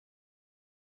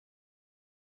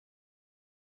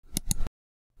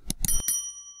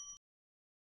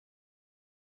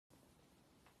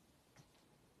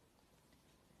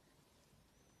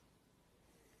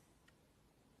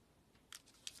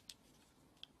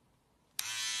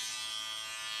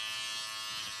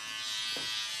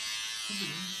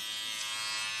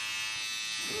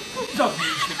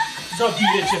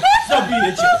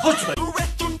Zabijecie, chodź tutaj.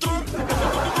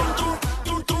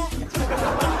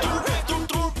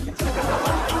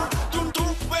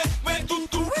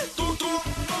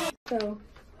 So,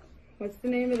 what's the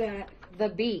name of that? The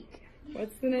beak.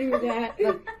 What's the name of that?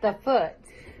 The foot.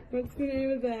 What's the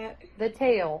name of that? The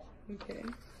tail. Okay.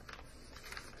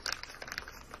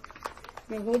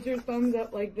 Now hold your thumbs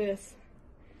up like this.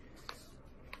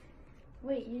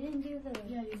 Wait, you didn't do the...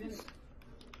 Yeah, you did.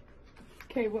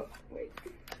 Okay, wait.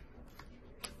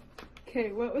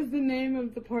 Okay, what was the name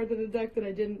of the part of the duck that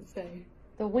I didn't say?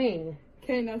 The wing.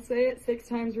 Okay, now say it 6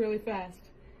 times really fast.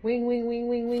 Wing, wing, wing,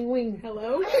 wing, wing, wing.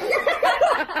 Hello?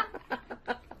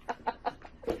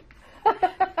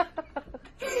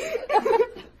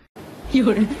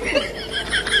 You're...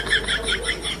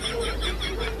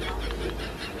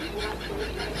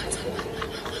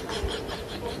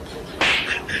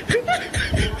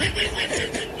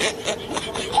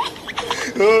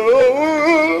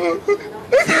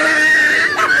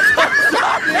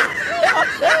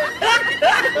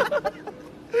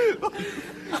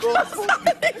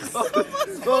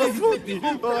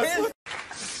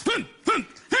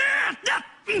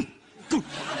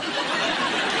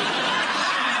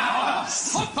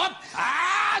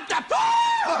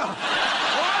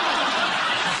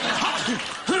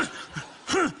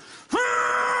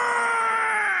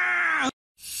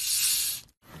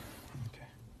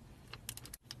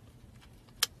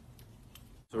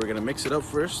 So we're gonna mix it up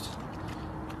first.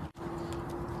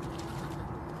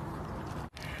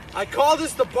 I call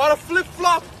this the butter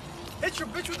flip-flop. Hit your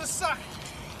bitch with a sock.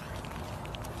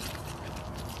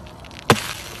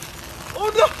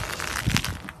 Oh no!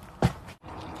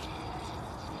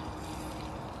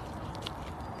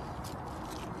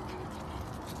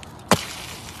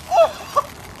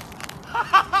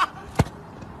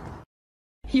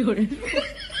 You're...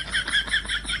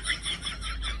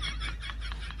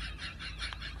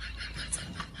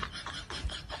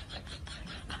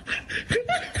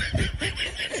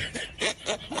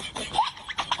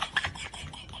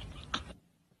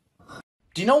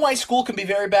 Do you know why school can be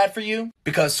very bad for you?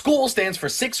 Because school stands for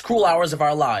 6 cruel hours of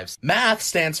our lives. Math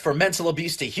stands for mental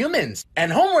abuse to humans.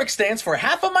 And homework stands for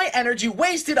half of my energy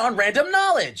wasted on random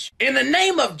knowledge. In the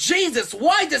name of Jesus,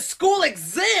 why does school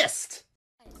exist?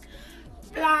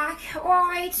 Black,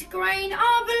 white, green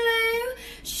or blue,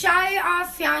 show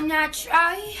off your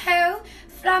natural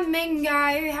flamingo,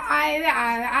 oh, oh,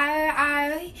 oh,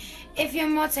 oh. If you're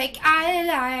more take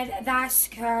eyelid, that's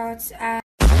called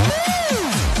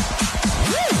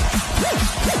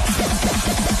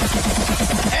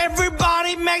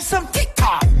Everybody make some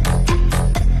TikTok.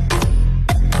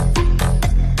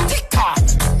 TikTok.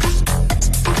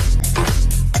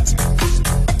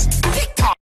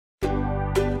 TikTok.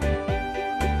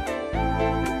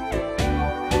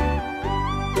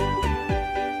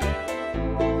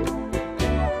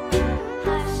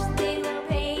 Hush, little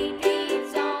baby,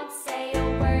 don't say a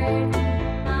word.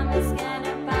 Mama's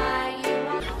gonna buy you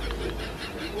a...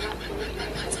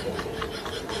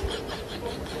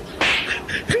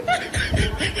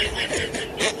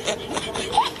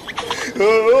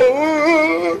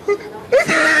 Oh,